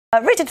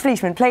Richard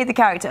Fleeshman played the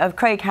character of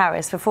Craig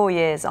Harris for 4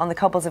 years on the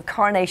cobbles of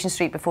Coronation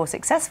Street before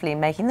successfully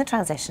making the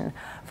transition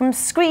from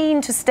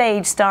screen to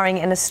stage, starring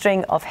in a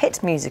string of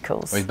hit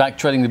musicals. Well, he's back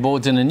treading the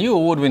boards in a new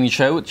award-winning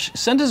show which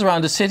centres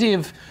around a city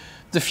of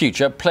the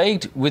future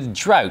plagued with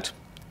drought.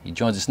 He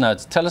joins us now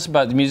to tell us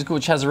about the musical,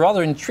 which has a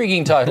rather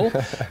intriguing title.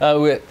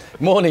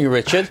 Morning,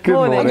 Richard. Good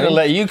morning. I'm going to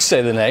let you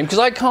say the name, because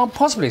I can't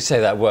possibly say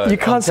that word. You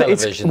can't say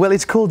television. Well,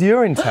 it's called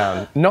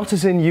Urinetown. Not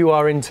as in you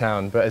are in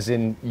town, but as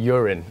in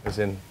urine, as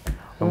in...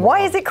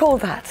 Why is it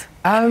called that?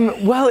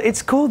 Well,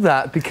 it's called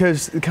that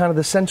because kind of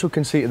the central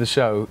conceit of the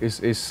show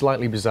is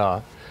slightly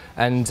bizarre.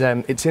 And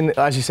it's in,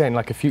 as you say, in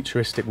like a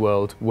futuristic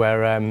world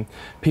where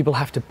people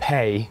have to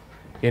pay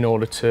in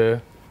order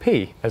to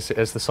pee, as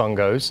the song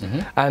goes.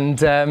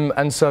 Mm-hmm.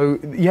 And so,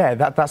 yeah,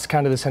 that's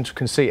kind of the central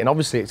conceit. And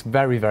obviously it's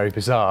very, very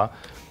bizarre.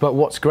 But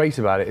what's great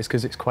about it is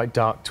because it's quite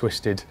dark,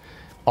 twisted,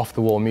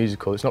 off-the-wall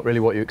musical. It's not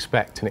really what you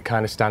expect, and it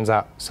kind of stands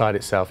outside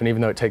itself. And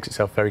even though it takes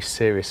itself very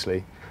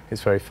seriously,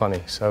 it's very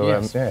funny. So,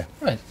 yes. Yeah.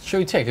 Right, shall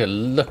we take a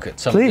look at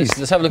some Please. of this?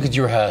 Let's have a look at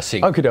your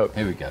rehearsing. Okie doke.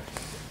 Here we go.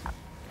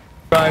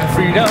 Run,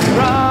 freedom,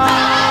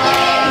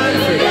 run,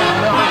 freedom,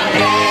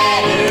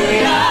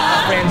 hallelujah.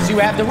 Friends, you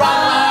have to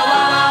run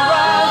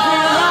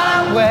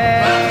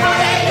away.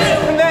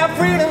 And their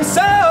freedom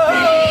soul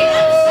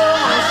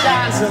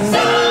shines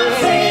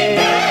amazing.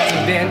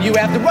 Then you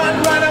have to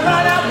run, run.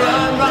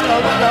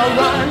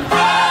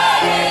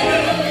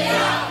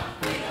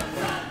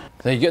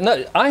 There you go.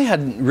 No, I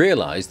hadn't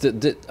realised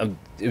that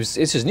it's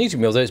just new to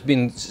me, although it's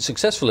been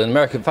successful in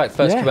America. In fact,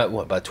 first came out,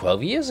 what, about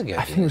 12 years ago?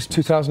 I think it was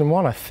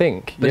 2001, I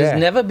think. But it's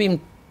never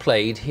been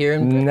played here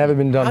in Britain. Never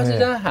been done How here.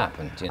 did that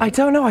happen? Do you know? I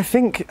don't know. I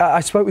think I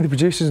spoke with the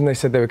producers and they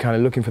said they were kind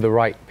of looking for the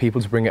right people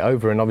to bring it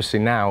over. And obviously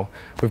now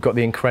we've got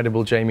the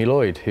incredible Jamie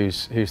Lloyd,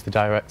 who's the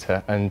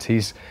director, and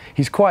he's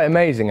quite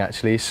amazing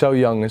actually. He's so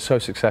young and so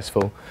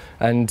successful,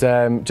 and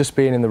just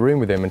being in the room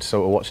with him and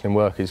sort of watching him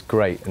work is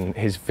great. And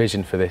his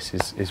vision for this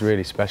is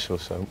really special.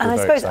 So and I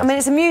suppose, I mean,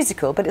 it's a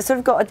musical, but it's sort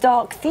of got a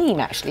dark theme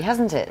actually,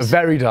 hasn't it? A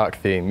very dark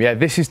theme. Yeah,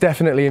 this is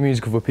definitely a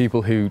musical for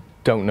people who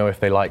don't know if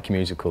they like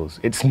musicals.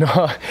 It's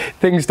not,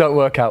 things don't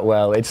work out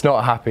well, it's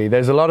not happy.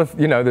 There's a lot of,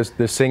 you know,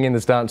 there's singing,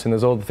 there's dancing,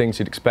 there's all the things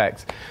you'd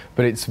expect,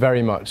 but it's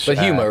very much... But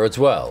humour as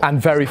well.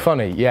 And very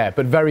funny, yeah,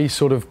 but very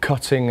sort of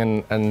cutting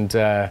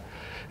and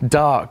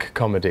dark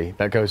comedy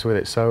that goes with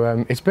it.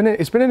 So it's been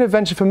an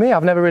adventure for me.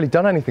 I've never really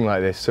done anything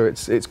like this, so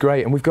it's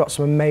great. And we've got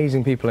some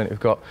amazing people in it. We've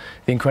got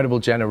the incredible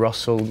Jenna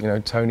Russell, you know,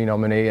 Tony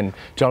nominee, and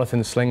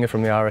Jonathan Slinger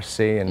from the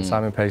RSC, and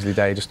Simon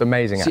Paisley-Day, just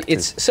amazing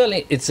actors.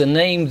 It's a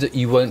name that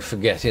you won't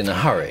forget in a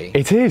hurry.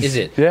 It is. Is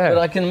it? Yeah. But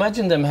I can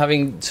imagine them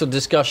having sort of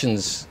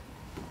discussions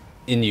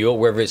in New York,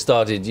 wherever it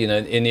started, you know,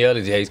 in the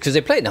early days, because they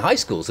played in high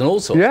schools and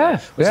all sorts. Yeah,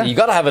 So you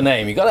got to have a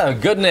name, you got to have a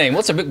good name.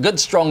 What's a good,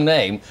 strong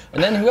name?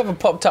 And then whoever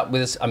popped up with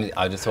this, I mean,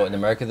 I'd have thought in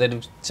America they'd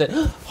have said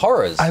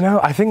horrors. I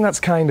know. I think that's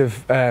kind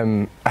of,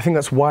 I think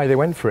that's why they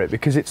went for it,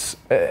 because it's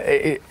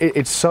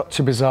such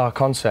a bizarre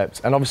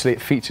concept, and obviously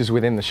it features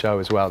within the show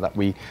as well that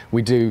we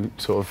do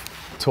sort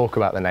of talk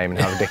about the name and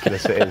how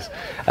ridiculous it is.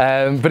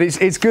 But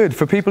it's good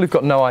for people who've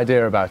got no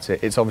idea about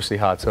it. It's obviously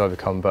hard to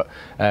overcome, but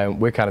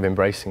we're kind of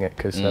embracing it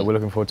because we're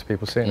looking forward to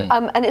people seeing it.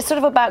 And it's sort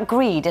of about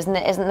greed, isn't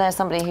it? Isn't there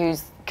somebody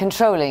who's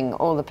controlling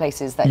all the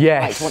places that you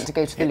might want to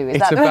go to the loo? Is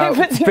it's that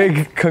about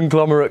big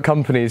conglomerate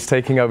companies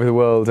taking over the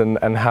world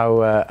and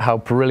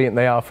how brilliant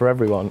they are for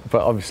everyone,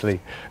 but obviously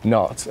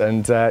not.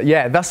 And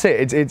yeah, that's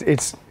it.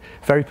 It's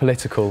very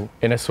political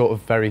in a sort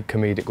of very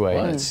comedic way.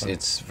 Well,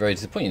 it's very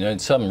to the point. You know, in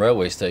some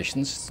railway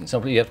stations,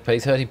 you have to pay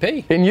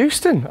 30p. In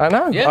Euston, I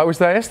know. Yeah. I was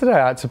there yesterday.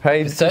 I had to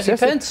pay 30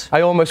 pence.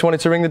 I almost wanted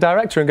to ring the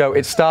director and go,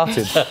 "It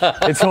started.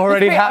 It's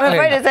already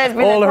happening." I'm afraid it's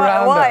been all quite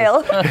around a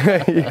while.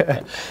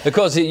 Yeah. Of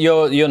course,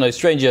 you're no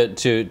stranger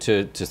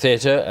to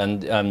theatre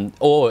and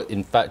or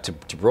in fact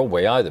to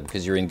Broadway either,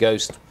 because you're in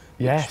Ghost.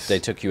 Yes. They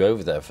took you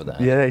over there for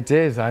that. Yeah, they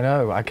did. I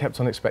know. I kept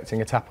on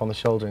expecting a tap on the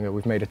shoulder and go,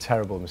 "We've made a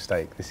terrible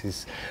mistake. This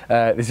is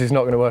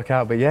not going to work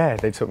out." But yeah,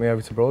 they took me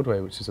over to Broadway,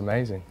 which is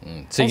amazing.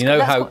 So you know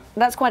how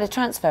that's quite a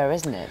transfer,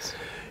 isn't it?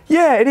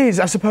 Yeah, it is.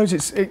 I suppose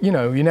you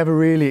know, you never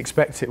really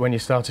expect it when you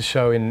start a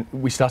show in.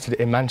 We started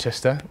it in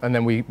Manchester, and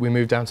then we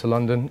moved down to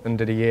London and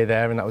did a year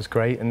there, and that was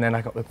great. And then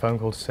I got the phone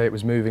call to say it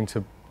was moving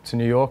to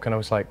New York, and I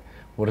was like,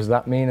 what does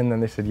that mean? And then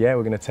they said, yeah,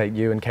 we're going to take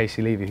you and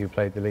Casey Levy, who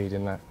played the lead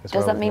in that as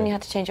well. Does that mean you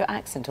had to change your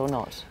accent or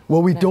not?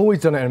 Well, we'd always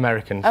done it in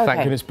American,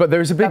 thank goodness. But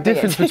there is a big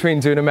difference between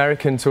doing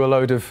American to a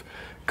load of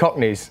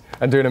Cockneys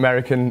and doing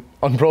American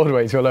on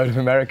Broadway to a load of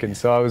Americans.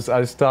 So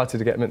I started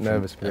to get a bit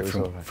nervous. But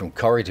from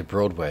Corrie to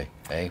Broadway,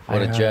 eh?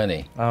 What a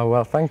journey. Oh,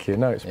 well, thank you.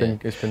 No, it's been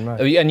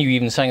mad. Oh, and you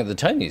even sang at the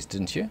Tonys,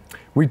 didn't you?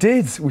 We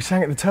did. We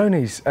sang at the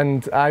Tonys,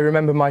 and I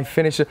remember my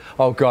finisher.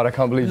 Oh God, I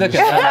can't believe Look you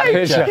at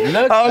said that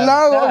picture. Oh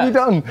no, what have you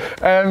done?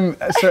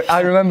 So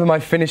I remember my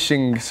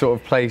finishing sort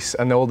of place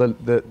and all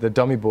the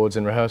dummy boards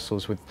and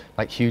rehearsals with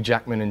like Hugh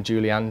Jackman and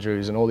Julie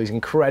Andrews and all these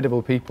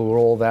incredible people were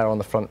all there on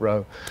the front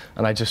row,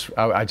 and I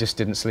just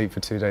didn't didn't sleep for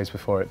 2 days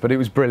before it, but it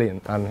was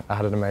brilliant and I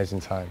had an amazing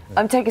time.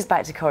 Take us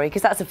back to Corrie,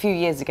 because that's a few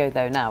years ago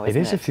though now, isn't it?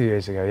 It is a few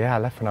years ago, yeah. I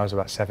left when I was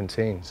about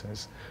 17, so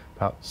it's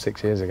about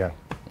 6 years ago.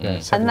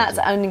 Yeah, and that's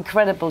an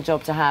incredible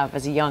job to have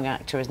as a young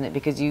actor, isn't it?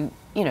 Because you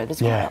know, there's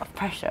quite a lot of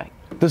pressure.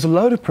 There's a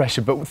load of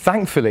pressure, but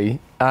thankfully,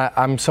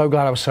 I'm so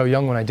glad I was so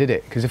young when I did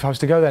it, because if I was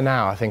to go there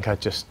now, I think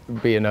I'd just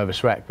be a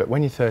nervous wreck. But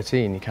when you're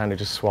 13, you kind of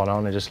just swan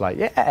on and just like,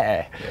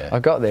 yeah, I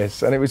got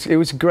this. And it was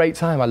a great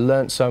time. I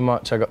learnt so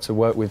much. I got to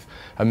work with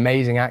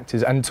amazing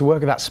actors, and to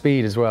work at that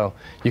speed as well.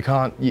 You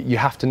can't, you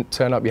have to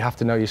turn up, you have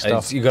to know your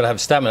stuff. You've got to have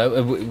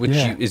stamina, which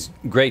is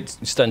great,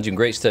 stands you in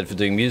great stead for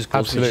doing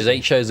musicals, Absolutely. which is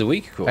 8 shows a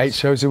week, of course. 8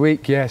 shows a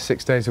week, yeah,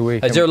 6 days a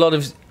week. Is there a lot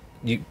of,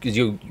 because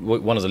you're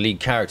one of the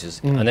lead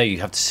characters, I know you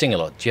have to sing a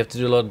lot. Do you have to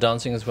do a lot of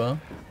dancing as well?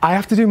 I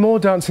have to do more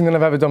dancing than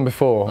I've ever done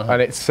before,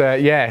 and it's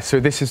so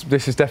this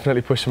is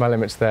definitely pushing my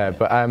limits there.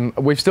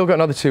 But we've still got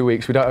another 2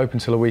 weeks. We don't open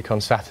till a week on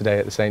Saturday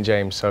at the St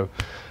James, so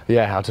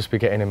yeah, I'll just be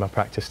getting in my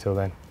practice till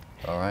then.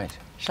 All right.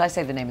 Shall I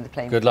say the name of the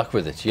play? Good luck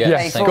with it. Yeah.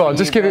 Yes, go on,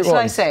 just give it one. Shall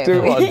I say it?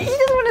 Do it once. He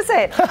doesn't want to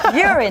say it.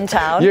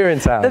 Urinetown.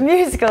 Urinetown. The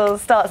musical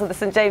starts at the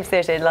St James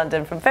Theatre in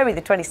London from February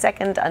the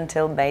 22nd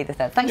until May the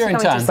 3rd. Thanks for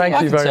coming to see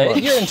Thank you very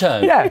much.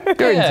 Urinetown. Yeah,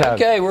 Urinetown.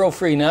 Okay, we're all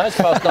free now. It's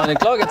past 9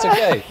 o'clock. It's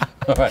okay.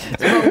 All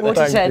right.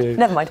 Watershed.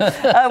 Never mind.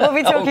 We'll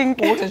be talking.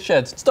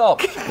 Watershed.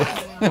 Stop.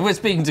 We're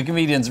speaking to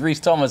comedians Rhys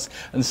Thomas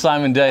and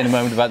Simon Day in a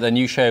moment about their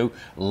new show,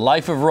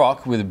 Life of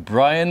Rock, with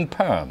Brian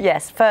Perm.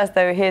 Yes. First,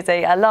 though, here's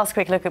a last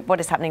quick look at what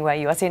is happening where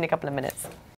you are. See you in a couple of minutes.